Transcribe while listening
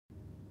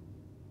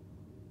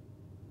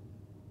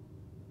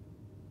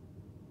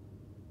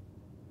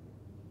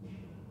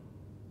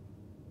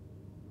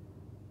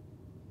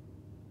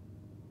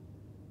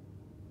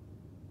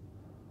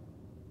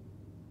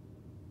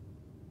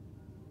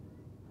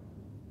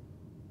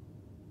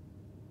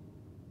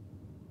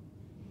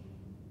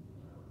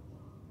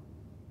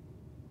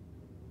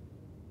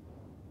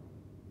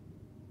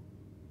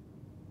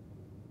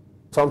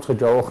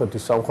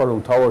სამცხე-ჯავახეთის სამხარეო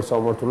მთავარ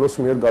სამმართველოს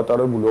მიერ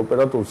გატარებული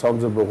ოპერატიული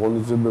სამძებო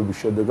ღონისძიებების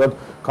შედეგად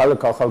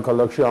ქალაქ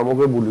ახალქალაქში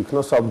ამოღებული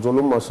იქნა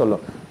საბრძოლო მასალა.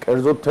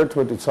 კერძოდ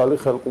 11 ცალი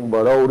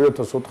ხელყუმბარა,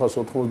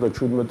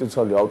 2497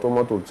 ცალი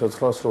ავტომატური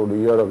ცეცხლსროლი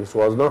იარაღის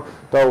ვაზნა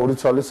და 2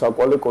 ცალი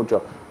საკვალე კოჭა.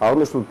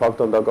 აღნიშნულ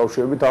ფაქტთან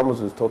დაკავშირებით ამ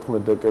წლის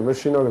 14 დეკემბერს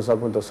შინაგან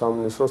საქმეთა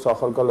სამინისტროს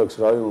ახალქალაქის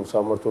რაიონულ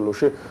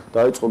სამმართველოში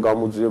დაიწყო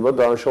გამოძიება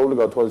დაანშაული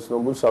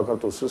გათვალისწინებული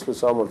საქართველოს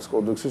სისხლის სამართლის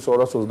კოდექსის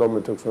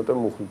 236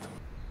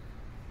 მუხლით.